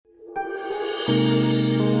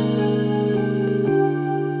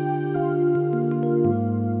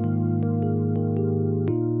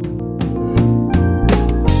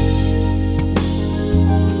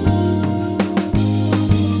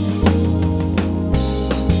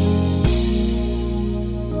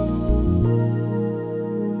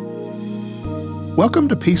Welcome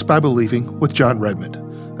to Peace by Believing with Jon Redmond,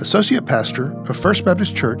 Associate Pastor of First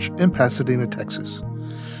Baptist Church in Pasadena, Texas.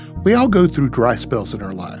 We all go through dry spells in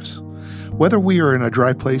our lives. Whether we are in a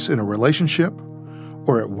dry place in a relationship,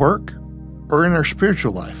 or at work, or in our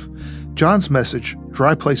spiritual life, Jon's message,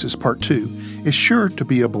 Dry Places Part 2, is sure to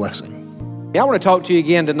be a blessing. I want to talk to you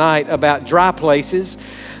again tonight about dry places.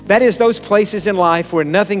 That is those places in life where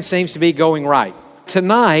nothing seems to be going right.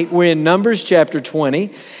 Tonight, we're in Numbers chapter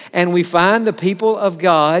 20, and we find the people of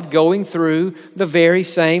God going through the very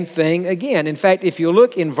same thing again. In fact, if you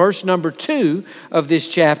look in verse number 2 of this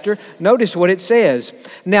chapter, notice what it says.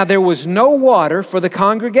 Now there was no water for the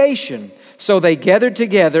congregation, so they gathered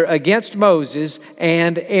together against Moses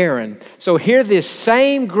and Aaron. So here this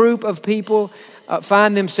same group of people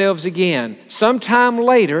find themselves again sometime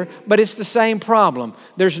later, but it's the same problem.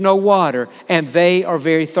 There's no water, and they are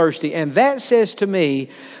very thirsty. And that says to me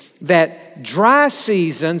that dry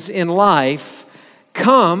seasons in life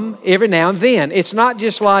come every now and then. It's not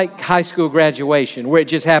just like high school graduation where it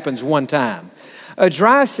just happens one time. A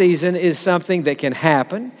dry season is something that can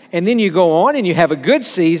happen, and then you go on and you have a good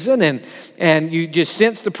season and you just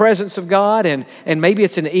sense the presence of God, and maybe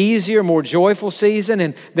it's an easier, more joyful season,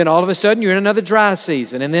 and then all of a sudden you're in another dry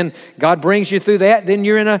season, and then God brings you through that, then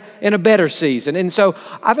you're in a better season. And so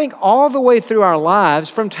I think all the way through our lives,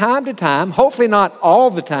 from time to time, hopefully not all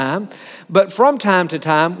the time, but from time to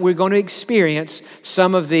time, we're going to experience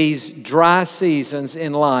some of these dry seasons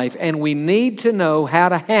in life, and we need to know how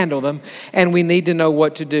to handle them, and we need to know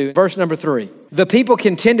what to do. Verse number 3. The people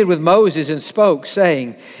contended with Moses and spoke,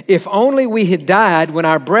 saying, if only we had died when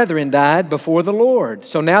our brethren died before the Lord.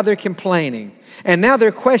 So now they're complaining. And now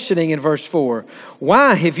they're questioning in verse 4.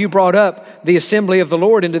 Why have you brought up the assembly of the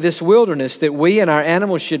Lord into this wilderness, that we and our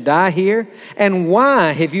animals should die here? And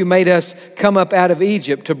why have you made us come up out of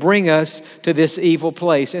Egypt to bring us to this evil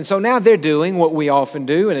place? And so now they're doing what we often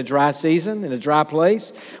do in a dry season, in a dry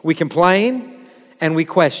place. We complain and we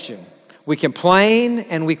question. We complain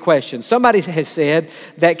and we question. Somebody has said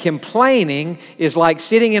that complaining is like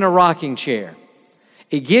sitting in a rocking chair.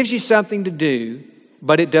 It gives you something to do,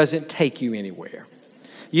 but it doesn't take you anywhere.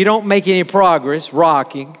 You don't make any progress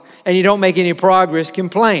rocking, and you don't make any progress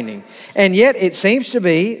complaining. And yet it seems to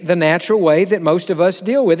be the natural way that most of us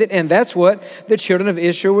deal with it, and that's what the children of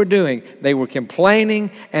Israel were doing. They were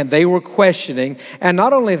complaining and they were questioning. And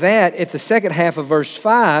not only that, at the second half of verse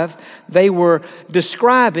 5, they were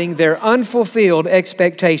describing their unfulfilled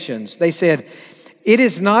expectations. They said, it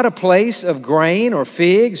is not a place of grain or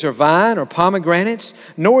figs or vine or pomegranates,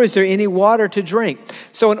 nor is there any water to drink.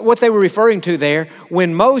 So what they were referring to there,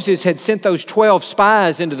 when Moses had sent those 12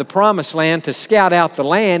 spies into the promised land to scout out the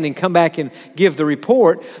land and come back and give the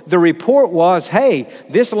report was, hey,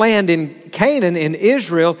 this land in Canaan in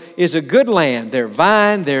Israel is a good land. There's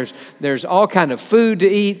vine, there's all kind of food to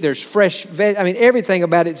eat, there's fresh everything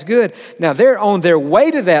about it's good. Now they're on their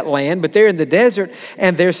way to that land, but they're in the desert,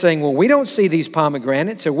 and they're saying, well, we don't see these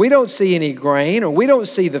pomegranates, or we don't see any grain, or we don't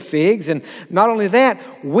see the figs, and not only that,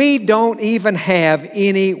 we don't even have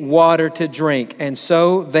any water to drink. And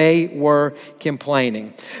so they were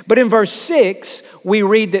complaining. But in verse 6, we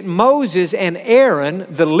read that Moses and Aaron,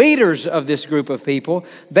 the leaders of this group of people,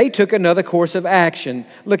 they took another course of action.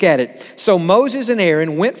 Look at it. So Moses and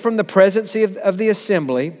Aaron went from the presence of the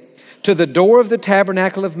assembly to the door of the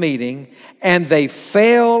tabernacle of meeting, and they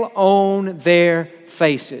fell on their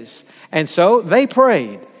faces. And so they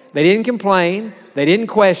prayed. They didn't complain. They didn't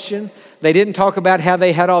question. They didn't talk about how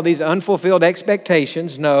they had all these unfulfilled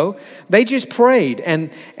expectations. No, they just prayed.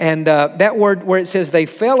 And that word where it says they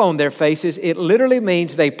fell on their faces, it literally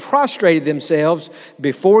means they prostrated themselves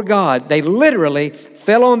before God. They literally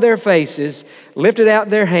fell on their faces, lifted out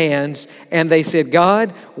their hands, and they said,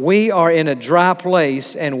 God, we are in a dry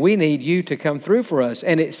place and we need you to come through for us.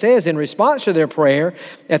 And it says in response to their prayer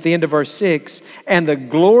at the end of verse 6, and the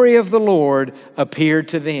glory of the Lord appeared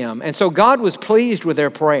to them. And so God was pleased with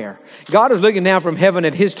their prayer. God was looking down from heaven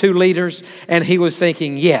at his two leaders, and he was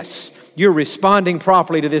thinking, yes, you're responding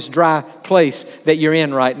properly to this dry place that you're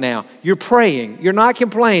in right now. You're praying. You're not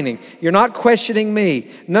complaining. You're not questioning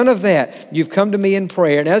me. None of that. You've come to me in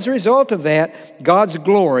prayer. And as a result of that, God's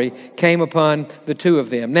glory came upon the two of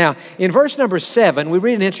them. Now, in verse number 7, we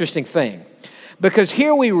read an interesting thing. Because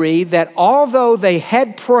here we read that although they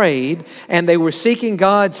had prayed and they were seeking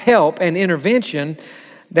God's help and intervention,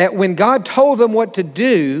 that when God told them what to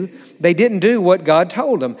do, they didn't do what God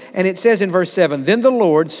told them. And it says in verse 7, "Then the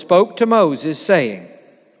Lord spoke to Moses, saying,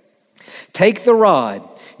 take the rod,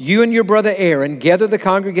 you and your brother Aaron, gather the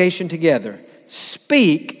congregation together.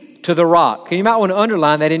 Speak to the rock." You might want to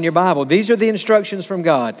underline that in your Bible. These are the instructions from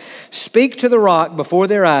God. "Speak to the rock before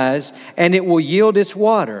their eyes, and it will yield its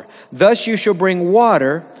water. Thus you shall bring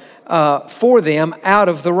water for them out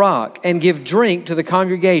of the rock, and give drink to the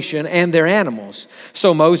congregation and their animals."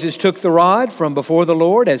 So Moses took the rod from before the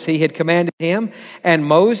Lord as he had commanded him, and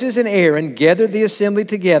Moses and Aaron gathered the assembly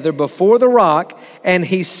together before the rock, and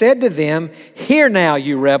he said to them, "Hear now,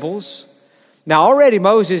 you rebels." Now already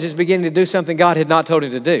Moses is beginning to do something God had not told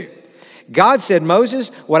him to do. God said,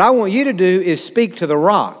 "Moses, what I want you to do is speak to the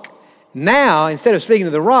rock." Now, instead of speaking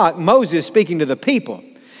to the rock, Moses is speaking to the people.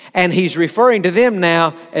 And he's referring to them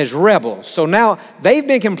now as rebels. So now they've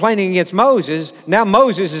been complaining against Moses. Now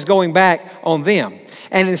Moses is going back on them.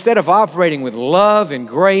 And instead of operating with love and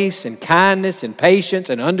grace and kindness and patience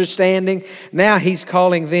and understanding, now he's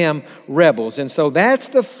calling them rebels. And so that's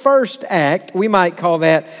the first act. We might call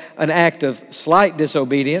that an act of slight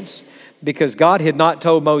disobedience, because God had not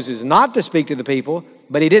told Moses not to speak to the people,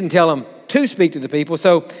 but he didn't tell him to speak to the people.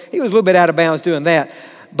 So he was a little bit out of bounds doing that.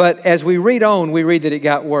 But as we read on, we read that it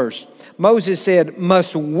got worse. Moses said,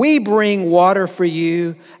 "Must we bring water for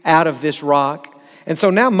you out of this rock?" And so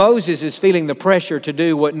now Moses is feeling the pressure to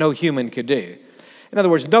do what no human could do. In other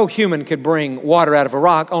words, no human could bring water out of a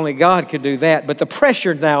rock. Only God could do that. But the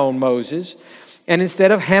pressure now on Moses. And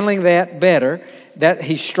instead of handling that better, that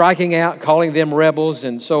he's striking out, calling them rebels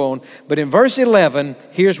and so on. But in verse 11,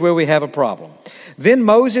 here's where we have a problem. "Then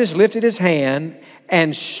Moses lifted his hand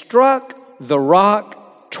and struck the rock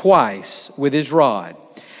twice with his rod."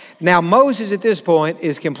 Now Moses at this point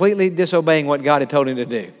is completely disobeying what God had told him to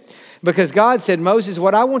do. Because God said, "Moses,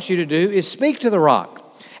 what I want you to do is speak to the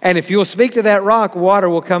rock. And if you'll speak to that rock, water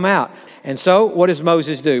will come out." And so what does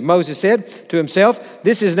Moses do? Moses said to himself,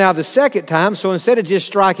 "This is now the second time, so instead of just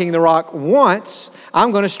striking the rock once,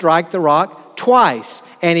 I'm going to strike the rock twice."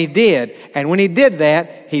 And he did. And when he did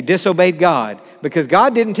that, he disobeyed God. Because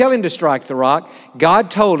God didn't tell him to strike the rock. God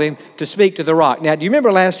told him to speak to the rock. Now, do you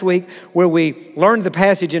remember last week where we learned the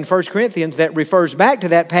passage in 1 Corinthians that refers back to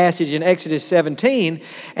that passage in Exodus 17,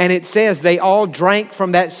 and it says they all drank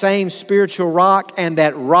from that same spiritual rock, and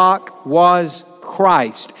that rock was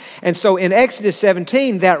Christ. And so in Exodus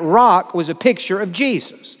 17, that rock was a picture of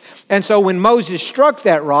Jesus. And so when Moses struck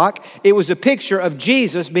that rock, it was a picture of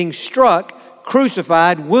Jesus being struck,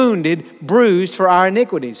 crucified, wounded, bruised for our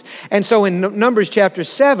iniquities. And so in Numbers chapter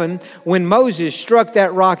 7, when Moses struck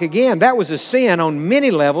that rock again, that was a sin on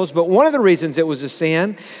many levels, but one of the reasons it was a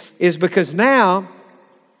sin is because now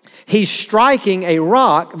he's striking a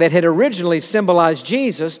rock that had originally symbolized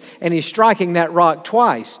Jesus, and he's striking that rock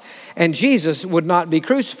twice. And Jesus would not be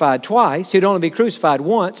crucified twice. He'd only be crucified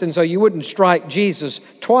once, and so you wouldn't strike Jesus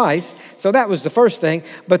twice. So that was the first thing.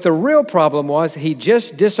 But the real problem was he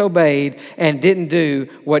just disobeyed and didn't do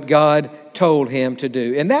what God told him to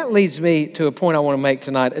do. And that leads me to a point I want to make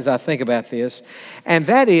tonight as I think about this, and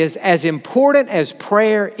that is, as important as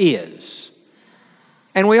prayer is,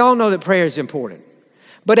 and we all know that prayer is important,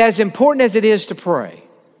 but as important as it is to pray,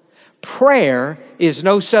 prayer is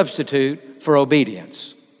no substitute for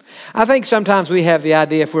obedience. I think sometimes we have the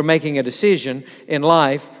idea if we're making a decision in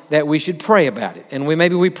life that we should pray about it. And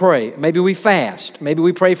maybe we pray, maybe we fast, maybe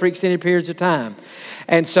we pray for extended periods of time.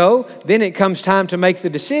 And so then it comes time to make the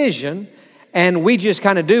decision, and we just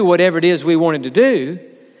kind of do whatever it is we wanted to do.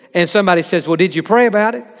 And somebody says, "Well, did you pray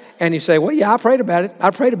about it?" And you say, "Well, yeah, I prayed about it. I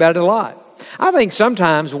prayed about it a lot." I think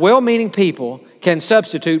sometimes well-meaning people can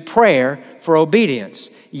substitute prayer for obedience.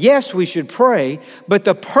 Yes, we should pray, but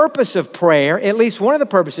the purpose of prayer, at least one of the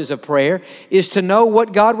purposes of prayer, is to know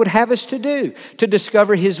what God would have us to do, to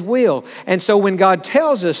discover His will. And so when God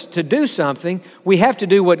tells us to do something, we have to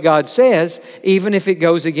do what God says, even if it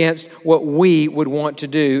goes against what we would want to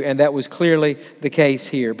do, and that was clearly the case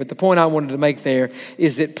here. But the point I wanted to make there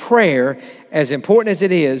is that prayer, as important as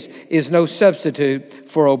it is no substitute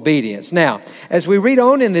for obedience. Now, as we read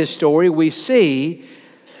on in this story, we see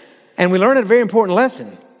and we learn a very important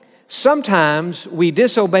lesson. Sometimes we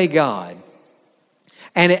disobey God,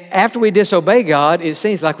 and after we disobey God, it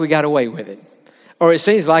seems like we got away with it. Or it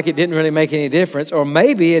seems like it didn't really make any difference, or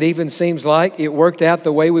maybe it even seems like it worked out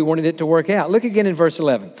the way we wanted it to work out. Look again in verse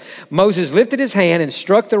 11. Moses lifted his hand and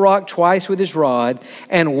struck the rock twice with his rod,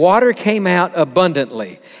 and water came out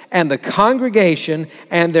abundantly, and the congregation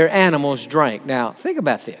and their animals drank. Now, think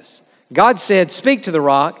about this. God said, "Speak to the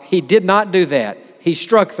rock." He did not do that. He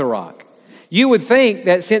struck the rock. You would think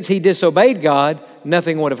that since he disobeyed God,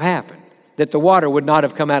 nothing would have happened, that the water would not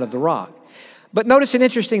have come out of the rock. But notice an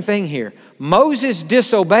interesting thing here. Moses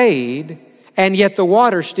disobeyed, and yet the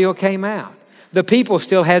water still came out. The people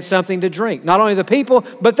still had something to drink. Not only the people,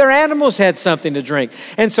 but their animals had something to drink.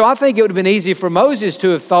 And so I think it would have been easy for Moses to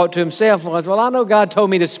have thought to himself, well, I know God told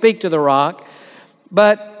me to speak to the rock,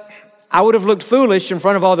 but I would have looked foolish in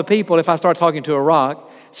front of all the people if I start talking to a rock.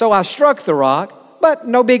 So I struck the rock, but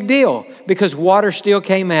no big deal, because water still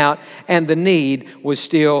came out and the need was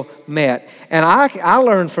still met. And I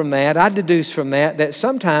learned from that, I deduced from that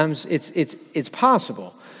sometimes it's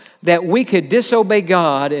possible that we could disobey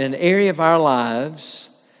God in an area of our lives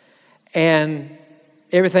and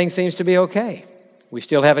everything seems to be okay. We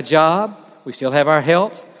still have a job, we still have our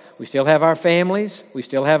health, we still have our families, we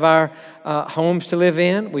still have our homes to live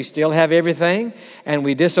in, we still have everything, and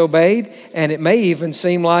we disobeyed, and it may even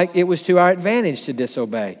seem like it was to our advantage to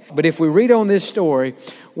disobey. But if we read on this story,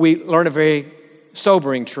 we learn a very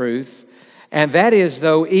sobering truth, and that is,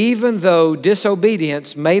 even though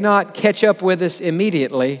disobedience may not catch up with us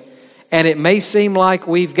immediately, and it may seem like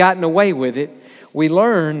we've gotten away with it, we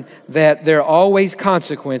learn that there are always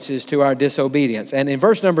consequences to our disobedience. And in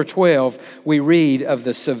verse number 12, we read of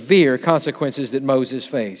the severe consequences that Moses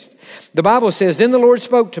faced. The Bible says, "Then the Lord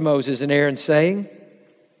spoke to Moses and Aaron, saying,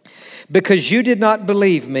 because you did not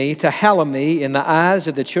believe me to hallow me in the eyes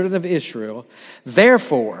of the children of Israel,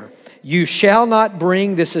 therefore you shall not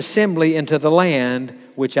bring this assembly into the land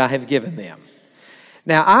which I have given them."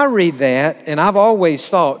 Now, I read that, and I've always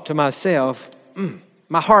thought to myself,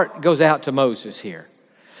 my heart goes out to Moses here.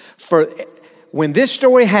 For when this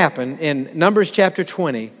story happened in Numbers chapter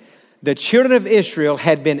 20, the children of Israel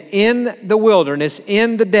had been in the wilderness,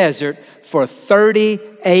 in the desert, for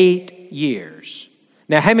 38 years.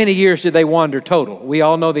 Now, how many years did they wander total? We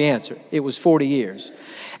all know the answer. It was 40 years.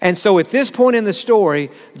 And so at this point in the story,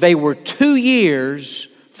 they were 2 years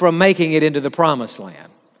from making it into the promised land.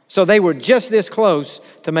 So they were just this close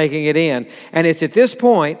to making it in. And it's at this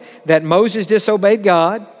point that Moses disobeyed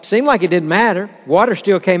God. Seemed like it didn't matter. Water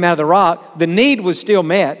still came out of the rock. The need was still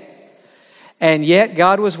met. And yet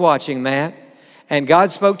God was watching that. And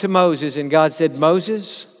God spoke to Moses, and God said,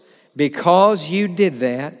 "Moses, because you did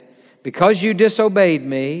that, because you disobeyed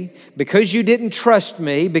me, because you didn't trust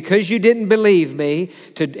me, because you didn't believe me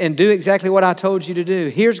and do exactly what I told you to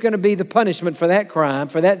do, here's going to be the punishment for that crime,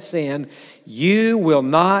 for that sin. You will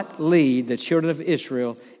not lead the children of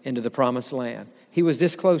Israel into the promised land." He was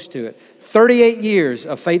this close to it. 38 years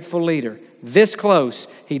a faithful leader. This close,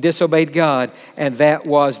 he disobeyed God, and that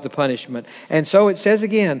was the punishment. And so it says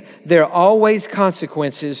again, there are always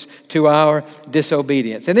consequences to our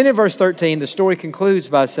disobedience. And then in verse 13, the story concludes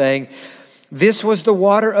by saying, "This was the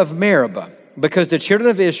water of Meribah, because the children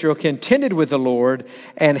of Israel contended with the Lord,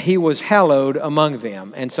 and he was hallowed among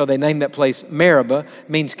them." And so they named that place Meribah,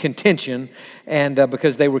 means contention, and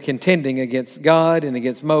because they were contending against God and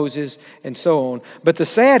against Moses and so on. But the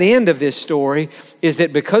sad end of this story is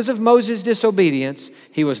that because of Moses' disobedience,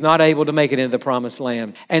 he was not able to make it into the promised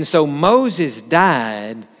land. And so Moses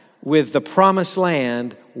died with the promised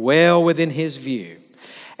land well within his view.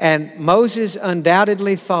 And Moses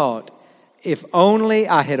undoubtedly thought, if only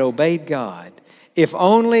I had obeyed God. If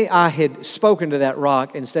only I had spoken to that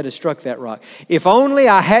rock instead of struck that rock. If only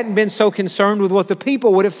I hadn't been so concerned with what the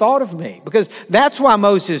people would have thought of me. Because that's why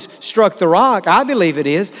Moses struck the rock, I believe it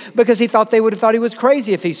is, because he thought they would have thought he was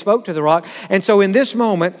crazy if he spoke to the rock. And so in this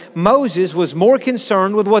moment, Moses was more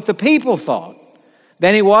concerned with what the people thought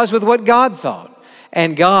than he was with what God thought.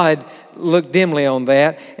 And God looked dimly on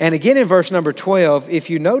that. And again in verse number 12, if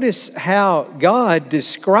you notice how God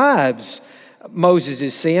describes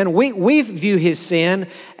Moses' sin, we view his sin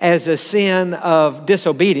as a sin of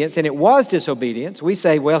disobedience, and it was disobedience. We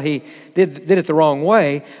say, well, he did it the wrong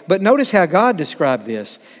way. But notice how God described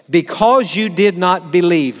this. "Because you did not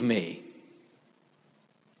believe me."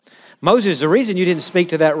 Moses, the reason you didn't speak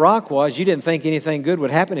to that rock was you didn't think anything good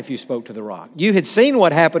would happen if you spoke to the rock. You had seen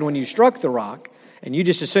what happened when you struck the rock, and you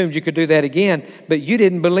just assumed you could do that again, but you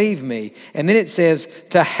didn't believe me. And then it says,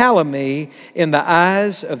 "to hallow me in the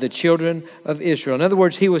eyes of the children of Israel." In other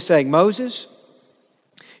words, he was saying, Moses,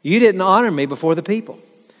 you didn't honor me before the people.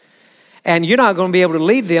 And you're not going to be able to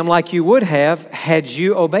lead them like you would have had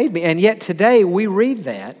you obeyed me. And yet today we read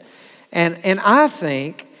that, and I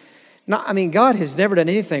think, God has never done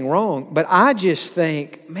anything wrong, but I just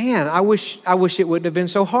think, man, I wish it wouldn't have been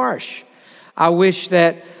so harsh. I wish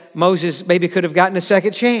that Moses maybe could have gotten a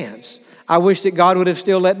second chance. I wish that God would have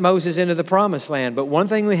still let Moses into the promised land. But one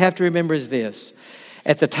thing we have to remember is this.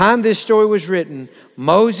 At the time this story was written,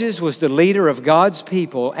 Moses was the leader of God's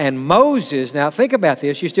people. And Moses, now think about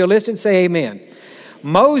this. You still listen? Say amen.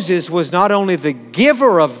 Moses was not only the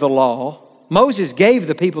giver of the law, Moses gave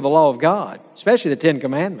the people the law of God, especially the 10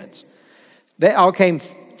 Commandments. They all came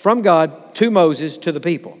from God to Moses, to the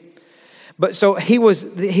people. But so he was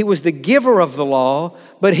the giver of the law,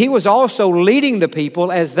 but he was also leading the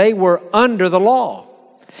people as they were under the law.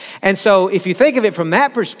 And so if you think of it from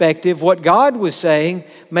that perspective, what God was saying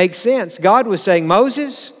makes sense. God was saying,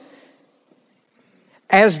 Moses,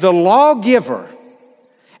 as the lawgiver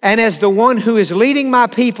and as the one who is leading my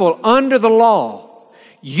people under the law,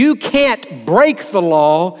 you can't break the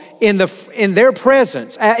law in their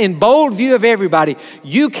presence, in bold view of everybody.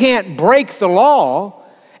 You can't break the law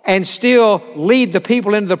and still lead the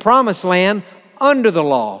people into the promised land under the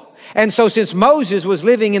law. And so since Moses was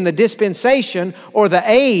living in the dispensation or the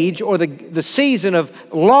age or the season of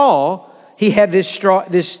law, he had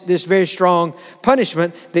this very strong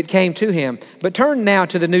punishment that came to him. But turn now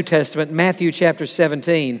to the New Testament, Matthew chapter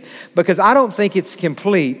 17, because I don't think it's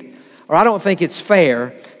complete, or I don't think it's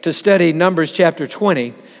fair to study Numbers chapter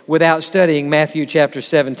 20 without studying Matthew chapter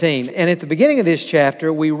 17. And at the beginning of this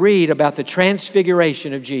chapter, we read about the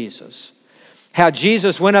transfiguration of Jesus. How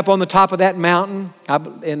Jesus went up on the top of that mountain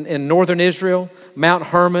in northern Israel, Mount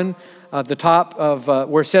Hermon, the top of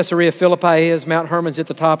where Caesarea Philippi is. Mount Hermon's at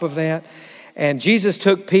the top of that. And Jesus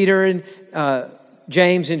took Peter and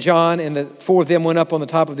James and John, and the four of them went up on the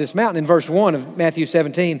top of this mountain. In verse 1 of Matthew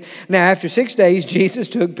 17, now after 6 days, Jesus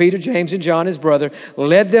took Peter, James, and John, his brother,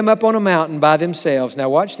 led them up on a mountain by themselves. Now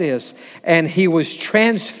watch this. And he was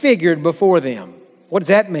transfigured before them. What does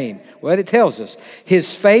that mean? Well, it tells us,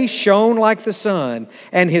 his face shone like the sun,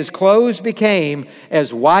 and his clothes became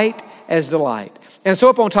as white as the light. And so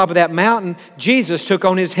up on top of that mountain, Jesus took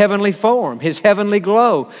on his heavenly form, his heavenly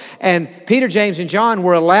glow. And Peter, James, and John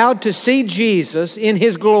were allowed to see Jesus in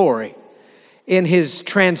his glory, in his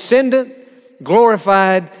transcendent,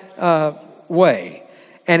 glorified way.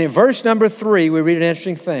 And in verse number 3, we read an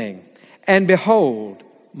interesting thing. And behold,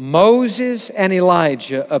 Moses and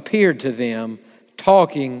Elijah appeared to them,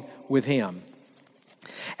 talking with him.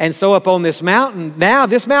 And so up on this mountain, now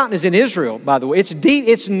this mountain is in Israel, by the way. It's deep,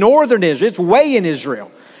 it's northern Israel, it's way in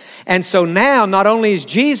Israel. And so now not only is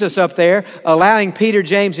Jesus up there allowing Peter,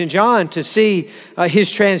 James, and John to see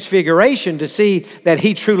his transfiguration, to see that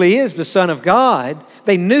he truly is the Son of God.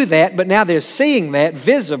 They knew that, but now they're seeing that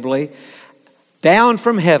visibly. Down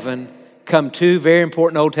from heaven come two very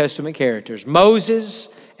important Old Testament characters, Moses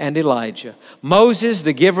and Elijah. Moses,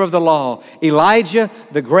 the giver of the law. Elijah,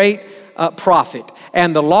 the great prophet.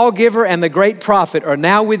 And the lawgiver and the great prophet are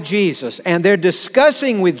now with Jesus. And they're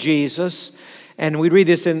discussing with Jesus, and we read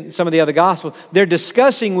this in some of the other Gospels, they're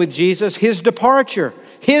discussing with Jesus his departure,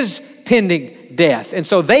 his pending death. And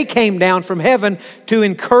so they came down from heaven to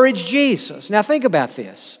encourage Jesus. Now think about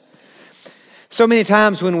this. So many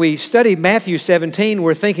times when we study Matthew 17,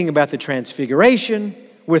 we're thinking about the transfiguration.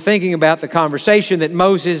 We're thinking about the conversation that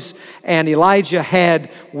Moses and Elijah had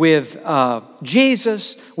with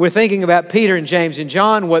Jesus. We're thinking about Peter and James and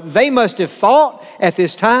John, what they must have thought at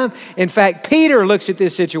this time. In fact, Peter looks at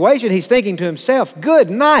this situation. He's thinking to himself,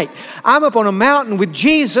 good night. I'm up on a mountain with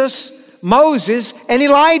Jesus, Moses, and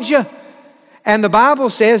Elijah. And the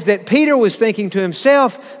Bible says that Peter was thinking to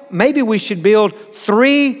himself, maybe we should build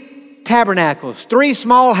 3 tabernacles, 3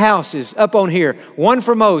 small houses up on here. One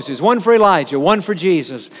for Moses, one for Elijah, one for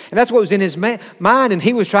Jesus. And that's what was in his mind. And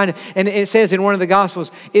he was trying to, and it says in one of the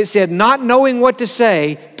Gospels, it said, not knowing what to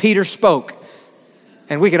say, Peter spoke.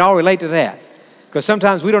 And we can all relate to that. Because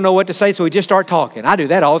sometimes we don't know what to say, so we just start talking. I do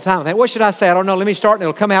that all the time. I think, what should I say? I don't know. Let me start and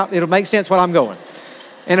it'll come out. It'll make sense while I'm going.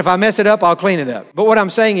 And if I mess it up, I'll clean it up. But what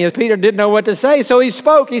I'm saying is Peter didn't know what to say, so he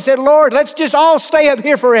spoke. He said, Lord, let's just all stay up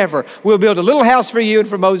here forever. We'll build a little house for you and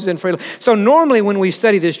for Moses and for Elijah. So normally when we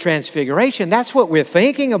study this transfiguration, that's what we're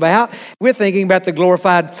thinking about. We're thinking about the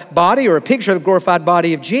glorified body or a picture of the glorified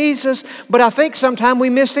body of Jesus. But I think sometimes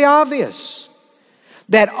we miss the obvious.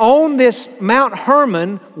 That on this Mount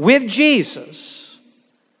Hermon with Jesus,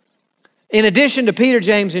 in addition to Peter,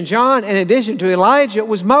 James, and John, in addition to Elijah,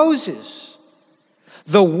 was Moses.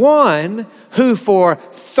 The one who for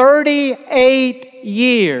 38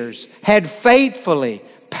 years had faithfully,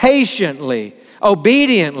 patiently,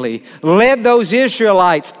 obediently led those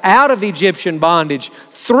Israelites out of Egyptian bondage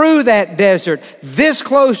through that desert, this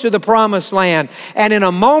close to the promised land. And in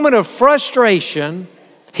a moment of frustration,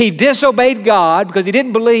 he disobeyed God because he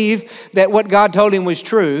didn't believe that what God told him was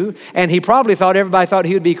true. And he probably thought everybody thought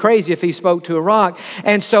he would be crazy if he spoke to a rock.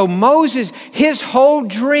 And so Moses, his whole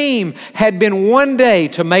dream had been one day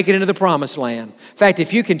to make it into the promised land. In fact,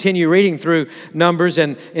 if you continue reading through Numbers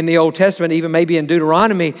and in the Old Testament, even maybe in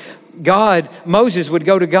Deuteronomy, Moses would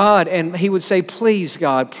go to God and he would say, please,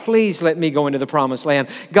 God, please let me go into the promised land.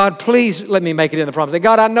 God, please let me make it in the promised land.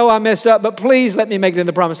 God, I know I messed up, but please let me make it in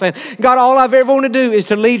the promised land. God, all I've ever wanted to do is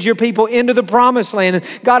to lead your people into the promised land. And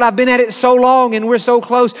God, I've been at it so long and we're so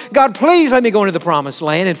close. God, please let me go into the promised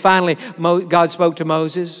land. And finally, God spoke to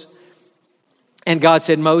Moses. And God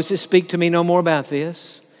said, Moses, speak to me no more about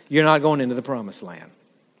this. You're not going into the promised land.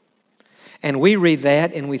 And we read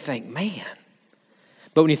that and we think, man.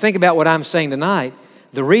 But when you think about what I'm saying tonight,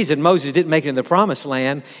 the reason Moses didn't make it in the promised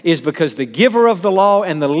land is because the giver of the law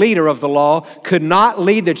and the leader of the law could not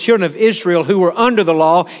lead the children of Israel who were under the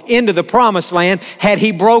law into the promised land had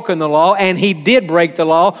he broken the law, and he did break the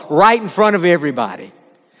law right in front of everybody.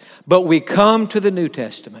 But we come to the New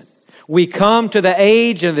Testament. We come to the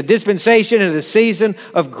age and the dispensation and the season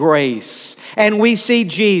of grace. And we see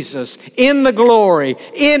Jesus in the glory,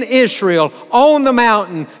 in Israel, on the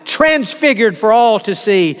mountain, transfigured for all to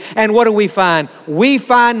see. And what do we find? We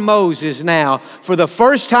find Moses now for the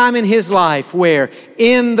first time in his life where?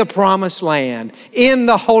 In the promised land, in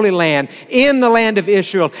the Holy Land, in the land of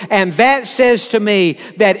Israel. And that says to me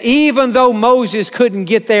that even though Moses couldn't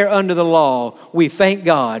get there under the law, we thank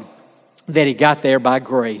God that he got there by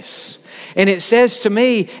grace. And it says to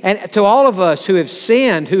me and to all of us who have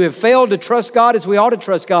sinned, who have failed to trust God as we ought to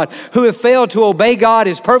trust God, who have failed to obey God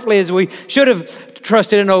as perfectly as we should have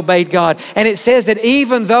trusted and obeyed God. And it says that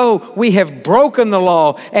even though we have broken the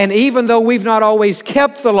law and even though we've not always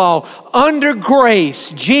kept the law, under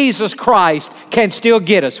grace, Jesus Christ can still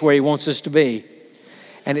get us where he wants us to be.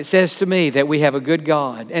 And it says to me that we have a good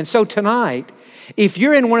God. And so tonight, if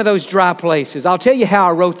you're in one of those dry places, I'll tell you how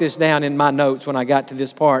I wrote this down in my notes when I got to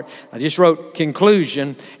this part. I just wrote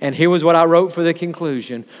conclusion, and here was what I wrote for the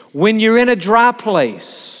conclusion. When you're in a dry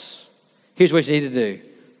place, here's what you need to do.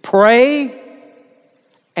 Pray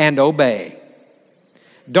and obey.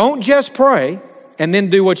 Don't just pray and then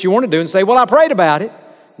do what you want to do and say, well, I prayed about it.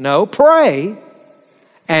 No, pray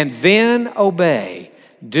and then obey.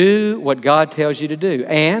 Do what God tells you to do.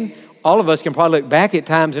 And all of us can probably look back at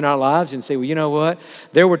times in our lives and say, well, you know what?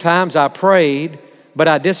 There were times I prayed, but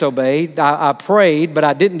I disobeyed. I prayed, but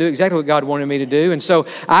I didn't do exactly what God wanted me to do. And so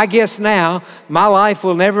I guess now my life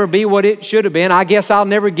will never be what it should have been. I guess I'll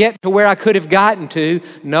never get to where I could have gotten to.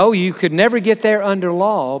 No, you could never get there under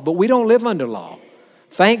law, but we don't live under law.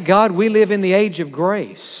 Thank God we live in the age of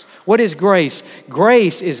grace. What is grace?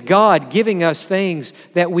 Grace is God giving us things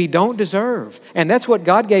that we don't deserve. And that's what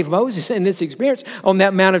God gave Moses in this experience on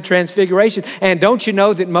that Mount of Transfiguration. And don't you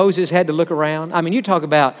know that Moses had to look around? I mean, you talk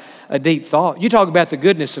about a deep thought. You talk about the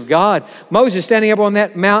goodness of God. Moses standing up on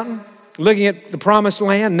that mountain, looking at the promised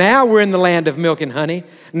land. Now we're in the land of milk and honey.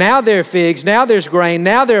 Now there are figs. Now there's grain.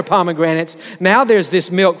 Now there are pomegranates. Now there's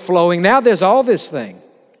this milk flowing. Now there's all this thing.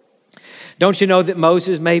 Don't you know that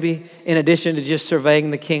Moses, maybe in addition to just surveying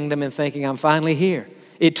the kingdom and thinking, I'm finally here.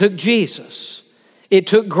 It took Jesus. It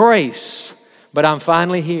took grace, but I'm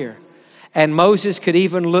finally here. And Moses could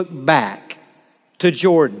even look back to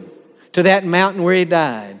Jordan, to that mountain where he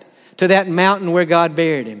died, to that mountain where God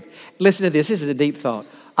buried him. Listen to this. This is a deep thought.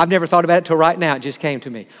 I've never thought about it till right now. It just came to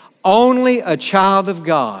me. Only a child of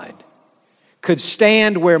God could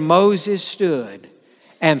stand where Moses stood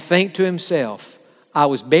and think to himself, I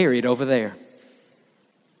was buried over there.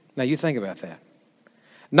 Now you think about that.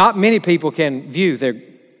 Not many people can view their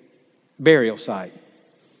burial site.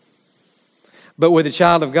 But with a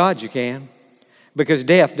child of God you can, because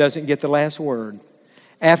death doesn't get the last word.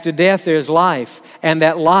 After death there's life, and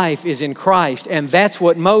that life is in Christ, and that's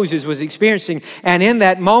what Moses was experiencing. And in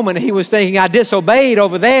that moment he was thinking, I disobeyed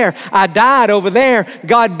over there, I died over there,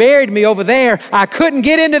 God buried me over there, I couldn't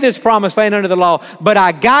get into this promised land under the law, but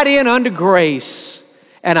I got in under grace,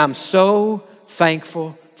 and I'm so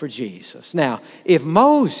thankful for Jesus. Now, if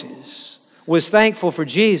Moses was thankful for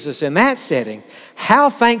Jesus in that setting,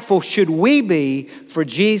 how thankful should we be for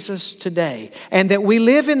Jesus today? And that we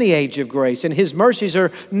live in the age of grace, and His mercies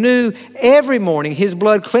are new every morning. His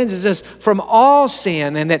blood cleanses us from all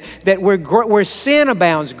sin, and that where sin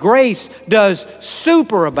abounds, grace does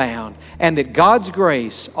superabound, and that God's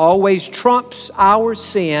grace always trumps our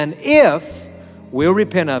sin if we'll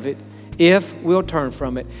repent of it, if we'll turn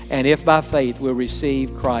from it, and if by faith we'll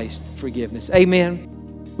receive Christ's forgiveness. Amen.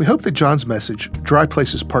 We hope that John's message, Dry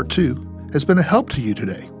Places Part 2, has been a help to you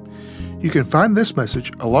today. You can find this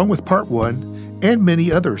message along with Part 1 and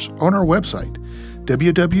many others on our website,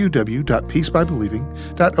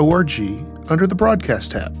 www.peacebybelieving.org, under the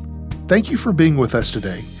Broadcast tab. Thank you for being with us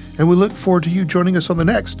today, and we look forward to you joining us on the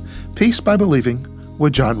next Peace by Believing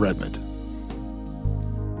with Jon Redmond.